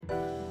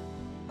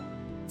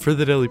For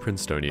the Daily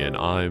Princetonian,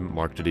 I'm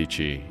Mark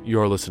Dedici.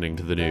 You're listening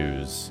to the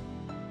news.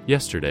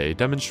 Yesterday,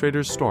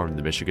 demonstrators stormed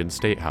the Michigan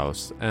State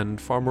House, and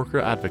farmworker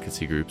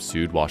advocacy groups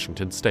sued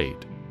Washington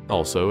State.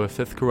 Also, a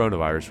fifth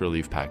coronavirus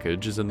relief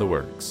package is in the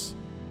works.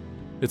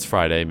 It's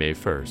Friday, May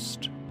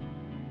 1st.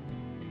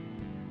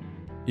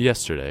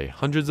 Yesterday,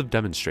 hundreds of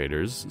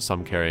demonstrators,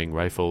 some carrying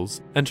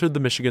rifles, entered the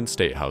Michigan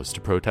State House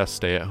to protest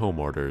stay-at-home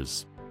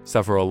orders.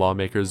 Several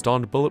lawmakers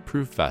donned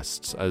bulletproof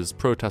vests as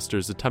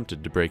protesters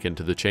attempted to break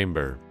into the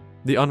chamber.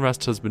 The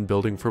unrest has been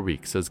building for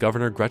weeks as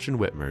Governor Gretchen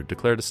Whitmer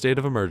declared a state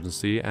of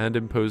emergency and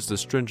imposed a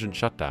stringent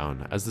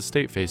shutdown as the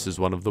state faces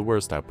one of the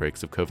worst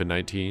outbreaks of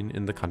COVID-19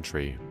 in the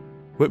country.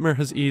 Whitmer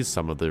has eased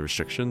some of the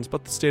restrictions,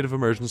 but the state of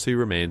emergency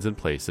remains in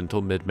place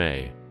until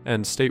mid-May,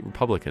 and state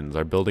Republicans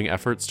are building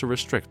efforts to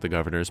restrict the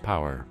governor's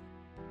power.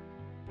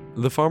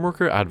 The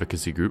farmworker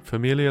advocacy group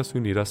Familias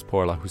Unidas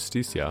por la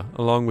Justicia,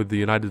 along with the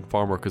United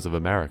Farmworkers of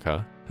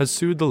America, has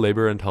sued the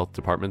Labor and Health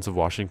Departments of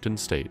Washington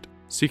State,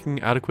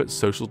 seeking adequate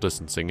social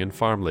distancing in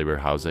farm labor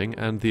housing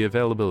and the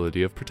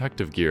availability of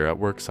protective gear at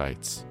work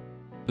sites.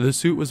 The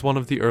suit was one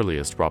of the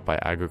earliest brought by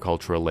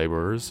agricultural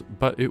laborers,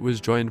 but it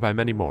was joined by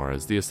many more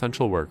as the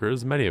essential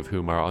workers, many of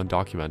whom are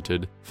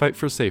undocumented, fight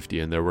for safety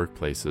in their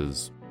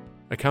workplaces.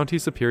 A county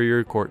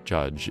superior court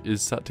judge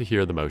is set to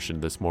hear the motion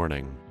this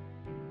morning.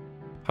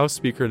 House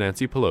Speaker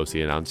Nancy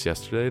Pelosi announced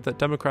yesterday that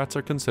Democrats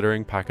are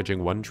considering packaging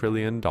 $1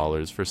 trillion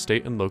for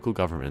state and local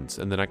governments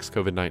in the next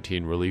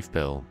COVID-19 relief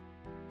bill.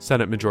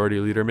 Senate Majority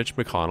Leader Mitch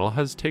McConnell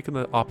has taken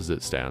the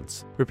opposite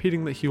stance,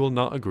 repeating that he will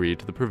not agree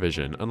to the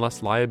provision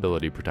unless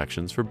liability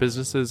protections for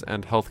businesses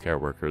and healthcare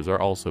workers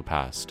are also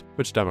passed,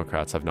 which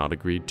Democrats have not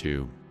agreed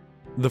to.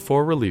 The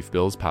 4 relief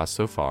bills passed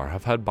so far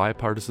have had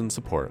bipartisan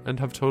support and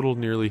have totaled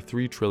nearly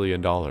 $3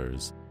 trillion,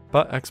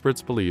 but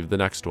experts believe the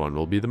next one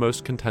will be the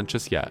most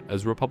contentious yet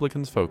as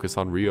Republicans focus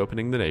on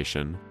reopening the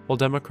nation, while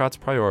Democrats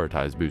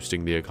prioritize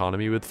boosting the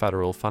economy with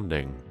federal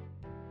funding.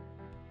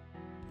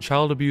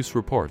 Child abuse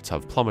reports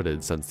have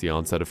plummeted since the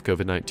onset of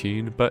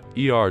COVID-19, but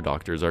ER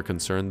doctors are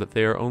concerned that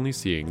they are only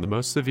seeing the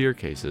most severe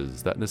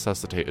cases that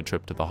necessitate a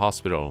trip to the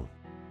hospital.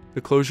 The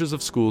closures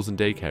of schools and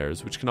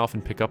daycares, which can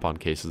often pick up on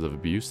cases of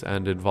abuse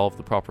and involve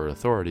the proper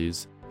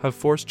authorities, have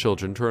forced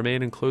children to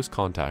remain in close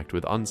contact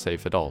with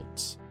unsafe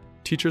adults.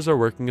 Teachers are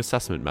working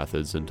assessment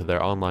methods into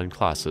their online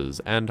classes,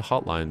 and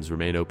hotlines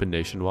remain open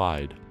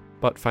nationwide.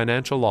 But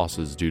financial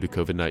losses due to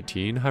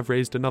COVID-19 have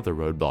raised another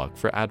roadblock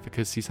for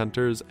advocacy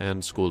centers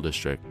and school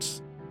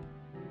districts.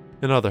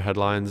 In other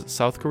headlines,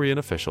 South Korean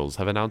officials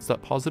have announced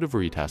that positive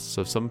retests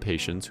of some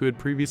patients who had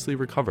previously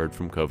recovered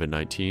from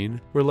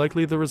COVID-19 were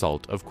likely the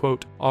result of,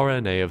 quote,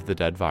 RNA of the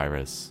dead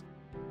virus.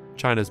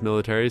 China's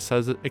military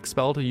says it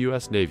expelled a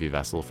U.S. Navy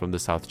vessel from the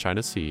South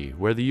China Sea,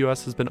 where the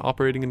U.S. has been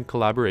operating in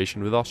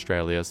collaboration with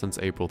Australia since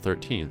April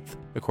 13th,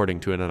 according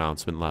to an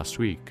announcement last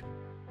week.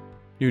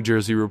 New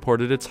Jersey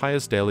reported its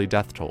highest daily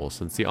death toll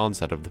since the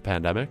onset of the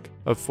pandemic,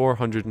 of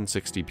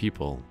 460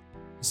 people.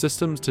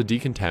 Systems to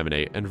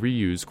decontaminate and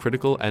reuse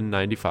critical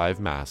N95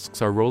 masks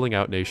are rolling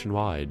out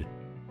nationwide,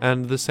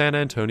 and the San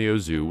Antonio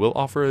Zoo will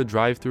offer a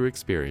drive-through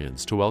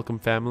experience to welcome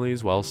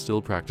families while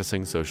still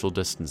practicing social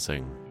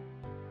distancing.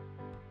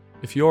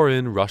 If you're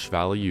in Rush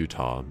Valley,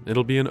 Utah,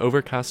 it'll be an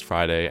overcast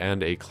Friday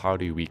and a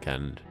cloudy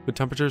weekend, with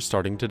temperatures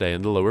starting today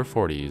in the lower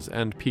 40s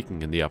and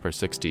peaking in the upper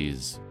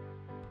 60s.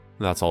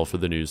 That's all for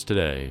the news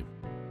today.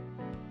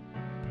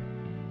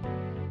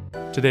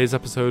 Today's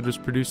episode was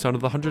produced under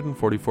the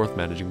 144th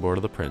Managing Board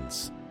of the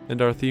Prince,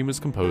 and our theme was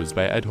composed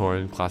by Ed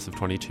Horan, Class of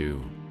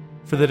 22.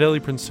 For the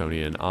Daily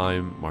Princetonian,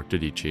 I'm Mark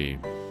Dedici.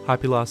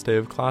 Happy last day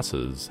of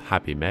classes,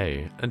 happy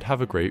May, and have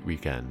a great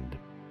weekend.